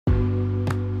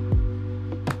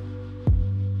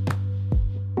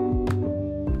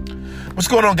What's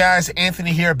going on, guys?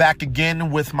 Anthony here, back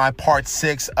again with my part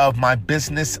 6 of my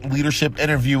business leadership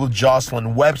interview with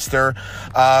Jocelyn Webster.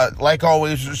 Like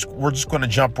always, we're just going to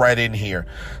jump right in here.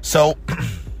 So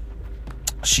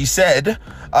she said,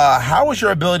 how is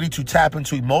your ability to tap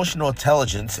into emotional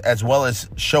intelligence as well as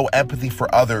show empathy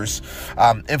for others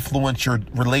influence your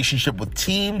relationship with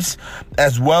teams,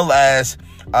 as well as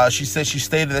she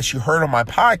stated that she heard on my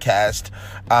podcast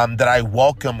that I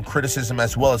welcome criticism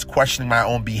as well as questioning my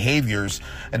own behaviors,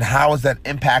 and how has that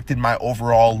impacted my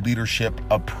overall leadership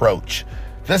approach?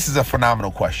 This is a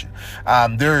phenomenal question.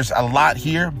 There's a lot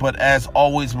here, but as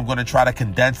always, we're going to try to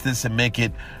condense this and make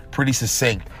it pretty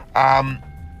succinct.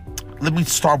 Let me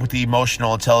start with the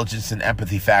emotional intelligence and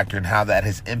empathy factor and how that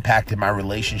has impacted my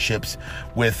relationships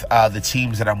with the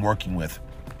teams that I'm working with.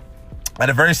 At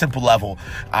a very simple level,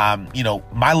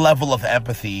 my level of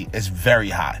empathy is very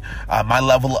high. My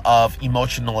level of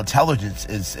emotional intelligence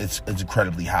is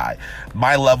incredibly high.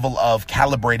 My level of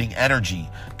calibrating energy,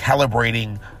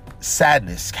 calibrating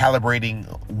sadness, calibrating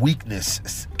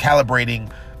weakness,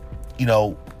 calibrating,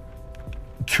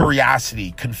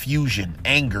 curiosity, confusion,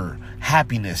 anger,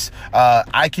 happiness.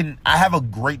 I have a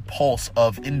great pulse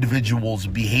of individuals'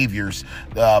 behaviors,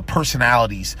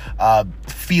 personalities,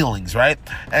 feelings, right?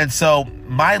 And so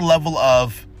my level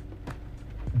of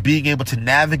being able to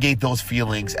navigate those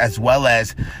feelings as well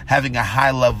as having a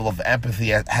high level of empathy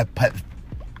have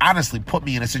honestly put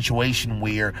me in a situation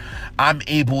where I'm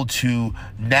able to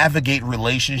navigate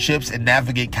relationships and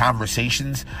navigate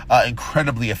conversations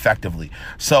incredibly effectively.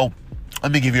 So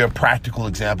let me give you a practical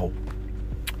example.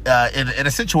 In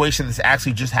a situation that's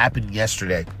actually just happened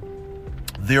yesterday,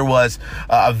 there was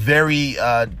a very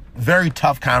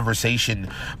tough conversation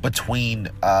between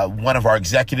one of our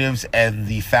executives and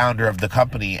the founder of the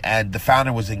company. And the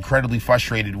founder was incredibly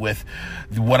frustrated with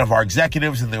one of our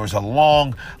executives, and there was a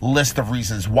long list of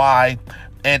reasons why.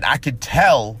 And I could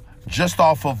tell just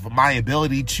off of my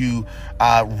ability to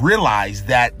realize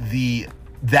that the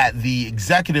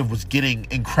executive was getting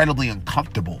incredibly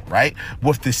uncomfortable, right,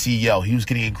 with the CEO. He was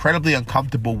getting incredibly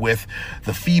uncomfortable with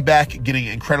the feedback, getting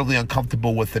incredibly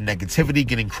uncomfortable with the negativity,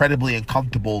 getting incredibly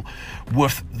uncomfortable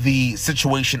with the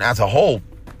situation as a whole.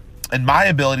 And my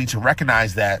ability to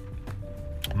recognize that,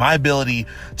 my ability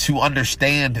to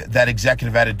understand that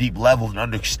executive at a deep level and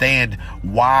understand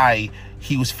why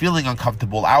he was feeling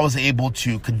uncomfortable, I was able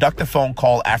to conduct a phone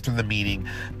call after the meeting,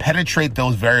 penetrate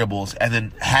those variables, and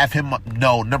then have him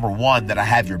know, number one, that I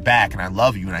have your back and I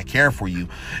love you and I care for you.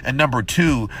 And number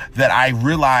two, that I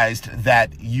realized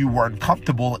that you were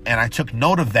uncomfortable and I took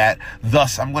note of that.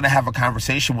 Thus, I'm going to have a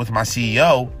conversation with my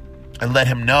CEO and let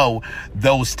him know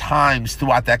those times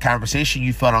throughout that conversation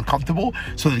you felt uncomfortable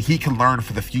so that he can learn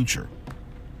for the future.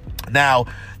 Now,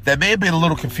 that may have been a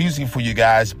little confusing for you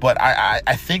guys, but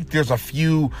I think there's a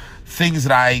few things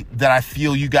that I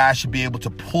feel you guys should be able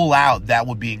to pull out that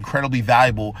would be incredibly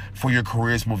valuable for your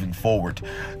careers moving forward.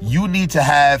 You need to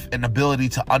have an ability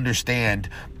to understand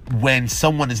when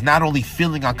someone is not only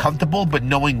feeling uncomfortable, but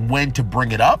knowing when to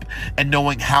bring it up and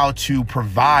knowing how to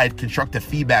provide constructive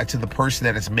feedback to the person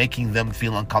that is making them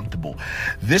feel uncomfortable.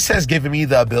 This has given me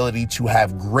the ability to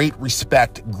have great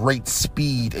respect, great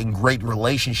speed, and great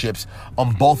relationships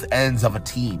on both ends of a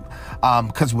team.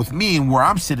 Because with me and where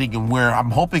I'm sitting and where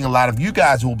I'm hoping a lot of you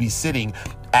guys will be sitting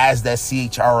as that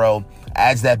CHRO,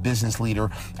 as that business leader,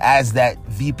 as that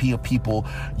VP of people,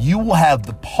 you will have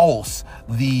the pulse,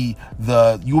 you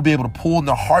will be able to pull in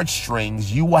the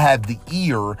heartstrings. You will have the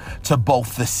ear to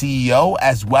both the CEO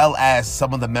as well as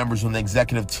some of the members on the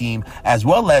executive team, as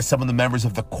well as some of the members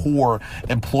of the core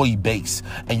employee base.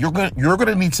 And you're going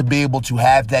to need to be able to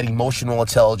have that emotional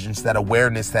intelligence, that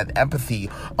awareness, that empathy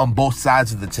on both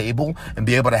sides of the table, and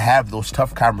be able to have those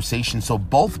tough conversations so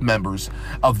both members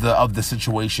of the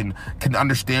situation can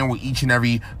understand where each and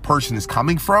every person is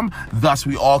coming from. Thus,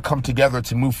 we all come together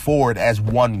to move forward as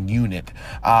one unit.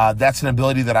 That's an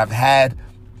ability that I've had.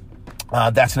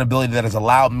 That's an ability that has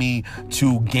allowed me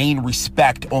to gain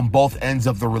respect on both ends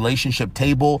of the relationship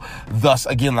table. Thus,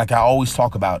 again, like I always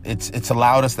talk about, it's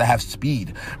allowed us to have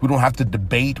speed. We don't have to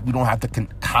debate. We don't have to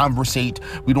conversate.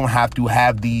 We don't have to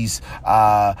have these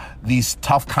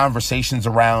tough conversations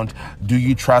around, do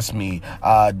you trust me?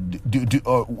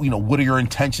 What are your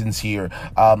intentions here?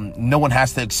 No one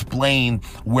has to explain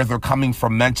where they're coming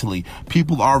from mentally.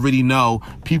 People already know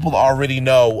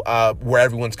where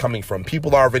everyone's coming from.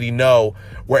 People already know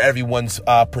where everyone's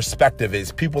perspective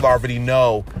is. People already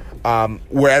know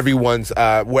where everyone's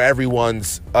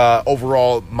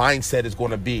overall mindset is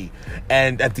going to be.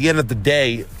 And at the end of the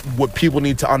day, what people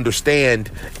need to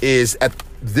understand is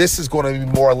this is going to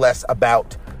be more or less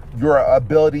about your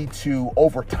ability to,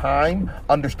 over time,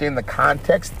 understand the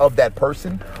context of that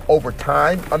person, over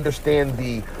time, understand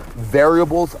the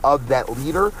variables of that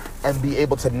leader, and be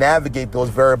able to navigate those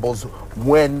variables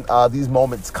when these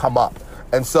moments come up.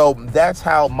 And so that's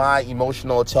how my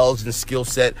emotional intelligence skill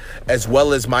set, as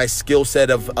well as my skill set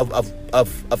of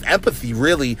empathy,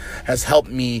 really has helped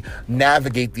me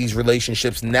navigate these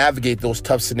relationships, navigate those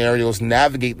tough scenarios,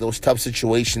 navigate those tough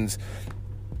situations,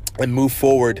 and move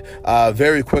forward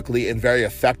very quickly and very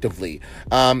effectively.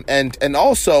 And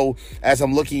also, as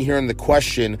I'm looking here in the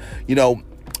question,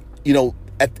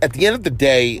 at the end of the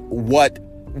day, what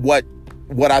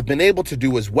I've been able to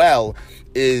do as well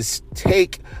is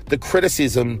take the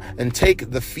criticism and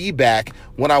take the feedback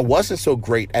when I wasn't so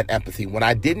great at empathy, when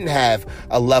I didn't have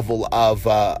a level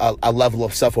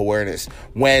of self-awareness,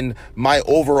 when my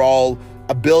overall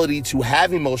ability to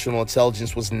have emotional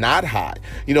intelligence was not high,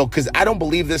 because I don't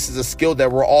believe this is a skill that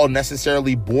we're all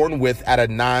necessarily born with at a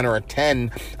 9 or a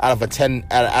 10 out of a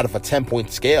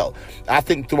 10-point scale. I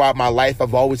think throughout my life,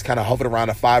 I've always kind of hovered around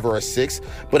a 5 or a 6,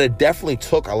 but it definitely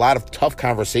took a lot of tough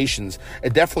conversations.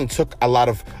 It definitely took a lot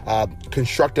of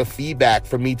constructive feedback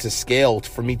for me to scale,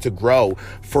 for me to grow,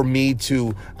 for me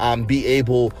to be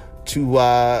able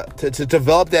to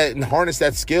develop that and harness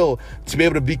that skill, to be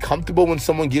able to be comfortable when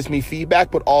someone gives me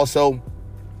feedback, but also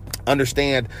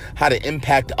understand how to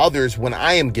impact others when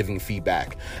I am giving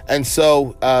feedback. And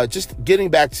so just getting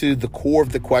back to the core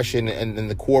of the question and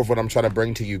the core of what I'm trying to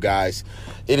bring to you guys,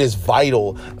 it is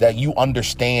vital that you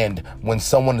understand when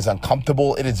someone is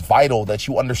uncomfortable. It is vital that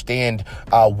you understand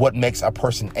what makes a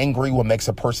person angry, what makes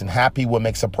a person happy, what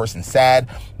makes a person sad,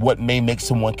 what may make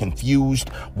someone confused,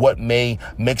 what may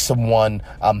make someone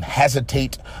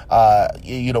hesitate.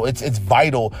 It's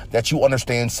vital that you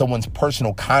understand someone's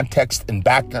personal context and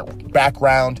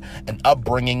background and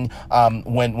upbringing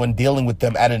when dealing with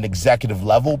them at an executive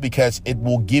level, because it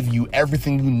will give you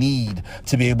everything you need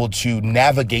to be able to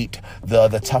navigate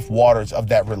the tough waters of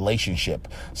that relationship.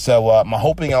 So I'm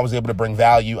hoping I was able to bring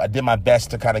value. I did my best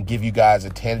to kind of give you guys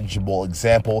a tangible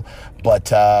example, but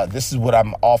this is what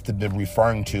I'm often been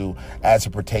referring to as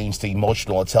it pertains to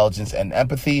emotional intelligence and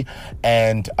empathy,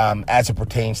 and as it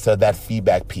pertains to that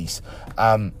feedback piece.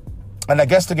 And I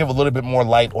guess to give a little bit more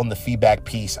light on the feedback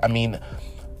piece, I mean,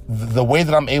 the way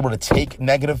that I'm able to take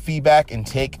negative feedback and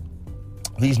take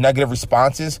these negative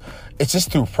responses, it's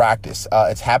just through practice.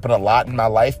 It's happened a lot in my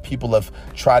life. People have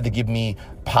tried to give me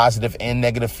positive and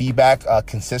negative feedback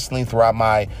consistently throughout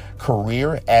my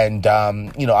career. And,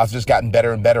 I've just gotten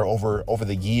better and better over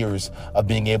the years of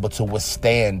being able to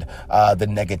withstand the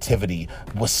negativity,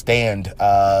 withstand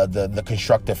the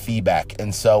constructive feedback.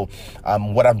 And so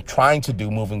what I'm trying to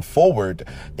do moving forward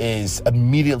is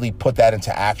immediately put that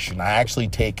into action. I actually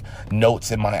take notes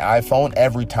in my iPhone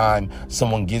every time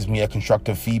someone gives me a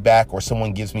constructive feedback or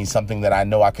someone gives me something that I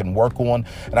know I can work on,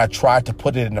 and I try to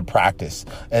put it into practice.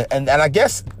 And I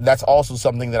guess that's also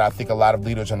something that I think a lot of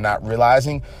leaders are not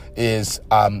realizing is,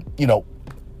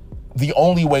 the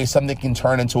only way something can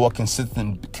turn into a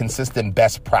consistent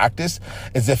best practice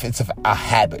is if it's a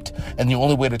habit. And the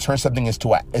only way to turn something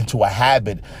into a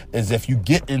habit is if you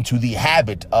get into the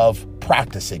habit of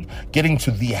practicing, getting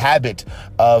to the habit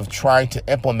of trying to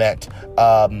implement,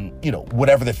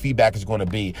 whatever the feedback is going to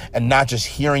be, and not just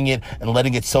hearing it and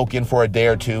letting it soak in for a day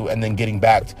or two and then getting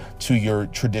back to your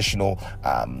traditional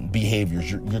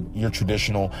behaviors, your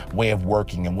traditional way of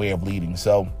working and way of leading.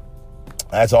 So,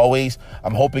 as always,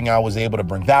 I'm hoping I was able to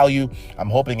bring value. I'm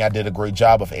hoping I did a great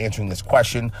job of answering this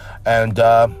question. And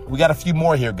we got a few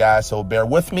more here, guys, so bear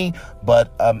with me.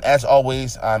 But as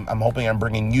always, I'm hoping I'm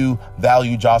bringing you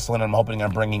value, Jocelyn. I'm hoping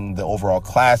I'm bringing the overall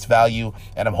class value.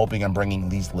 And I'm hoping I'm bringing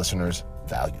these listeners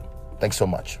value. Thanks so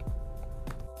much.